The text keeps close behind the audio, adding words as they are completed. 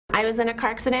I was in a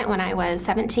car accident when I was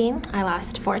 17. I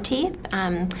lost 4 teeth.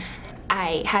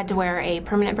 I had to wear a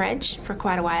permanent bridge for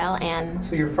quite a while, and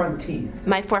So your front teeth?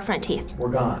 My 4 front teeth Were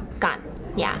gone? Gone,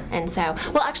 yeah. And so,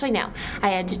 well, actually no. I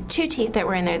had 2 teeth that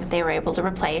were in there that they were able to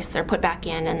replace or put back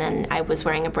in, and then I was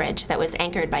wearing a bridge that was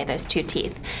anchored by those 2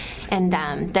 teeth. And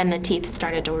then the teeth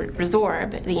started to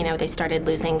resorb. You know, they started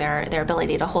losing their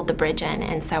ability to hold the bridge in,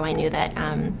 and so I knew that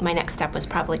my next step was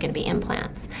probably going to be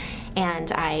implants.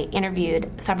 And I interviewed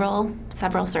several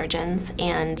surgeons,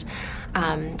 and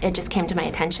it just came to my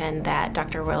attention that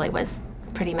Dr. Worley was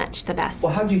pretty much the best.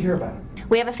 Well, how did you hear about it?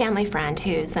 We have a family friend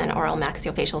who's an oral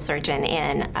maxillofacial surgeon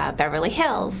in Beverly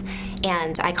Hills,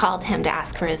 and I called him to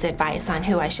ask for his advice on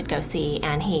who I should go see,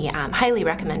 and he highly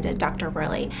recommended Dr.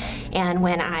 Worley. And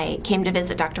when I came to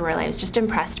visit Dr. Worley, I was just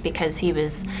impressed because he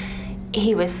was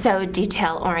so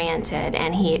detail-oriented,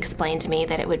 and he explained to me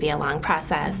that it would be a long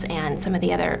process, and some of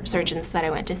the other surgeons that I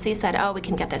went to see said, oh, we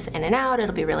can get this in and out,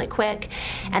 it'll be really quick.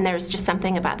 And there was just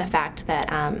something about the fact that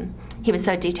he was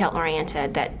so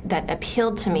detail-oriented that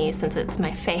appealed to me, since it's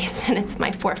my face and it's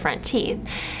my 4 front teeth.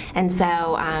 And so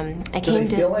I came to... Do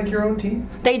they feel like your own teeth?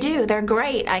 They do. They're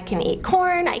great. I can eat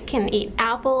corn. I can eat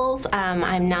apples.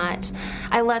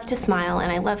 I love to smile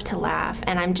and I love to laugh,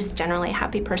 and I'm just generally a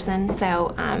happy person.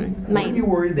 So Were you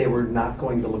worried they were not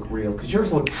going to look real? Because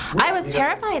yours look real. I was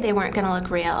terrified they weren't going to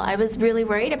look real. I was really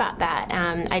worried about that.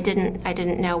 I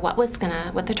didn't know what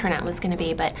the turnout was going to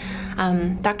be, but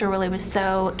Dr. Worley was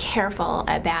so careful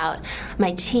about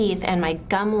my teeth and my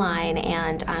gum line,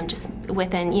 and just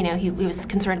within, you know, he was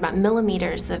concerned about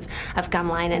millimeters of gum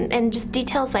line, and just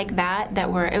details like that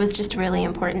it was just really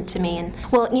important to me. And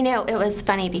well, you know, it was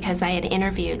funny because I had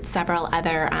interviewed several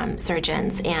other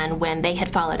surgeons, and when they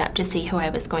had followed up to see who I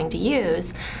was going to use,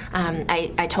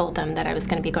 I told them that I was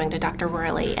going to be going to Dr.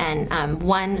 Worley, and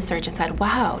one surgeon said,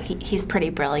 wow, he's pretty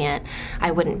brilliant.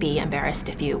 I wouldn't be embarrassed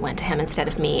if you went to him instead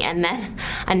of me. And then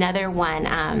another one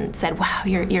said, wow,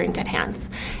 you're in good hands.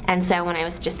 And so when I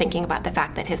was just thinking about the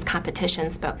fact that his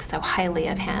competition spoke so highly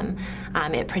of him,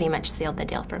 it pretty much sealed the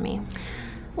deal for me.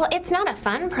 Well, it's not a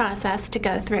fun process to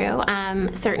go through,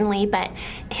 certainly, but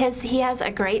he has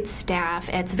a great staff.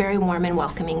 It's very warm and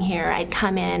welcoming here. I'd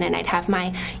come in and I'd have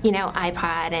my, you know,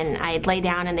 iPod, and I'd lay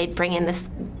down and they'd bring in this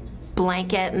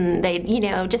blanket, and they'd, you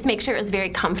know, just make sure it was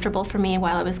very comfortable for me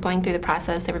while I was going through the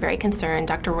process. They were very concerned.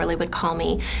 Dr. Worley would call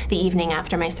me the evening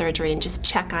after my surgery and just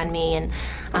check on me, and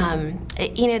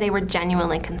you know, they were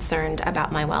genuinely concerned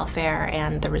about my welfare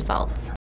and the results.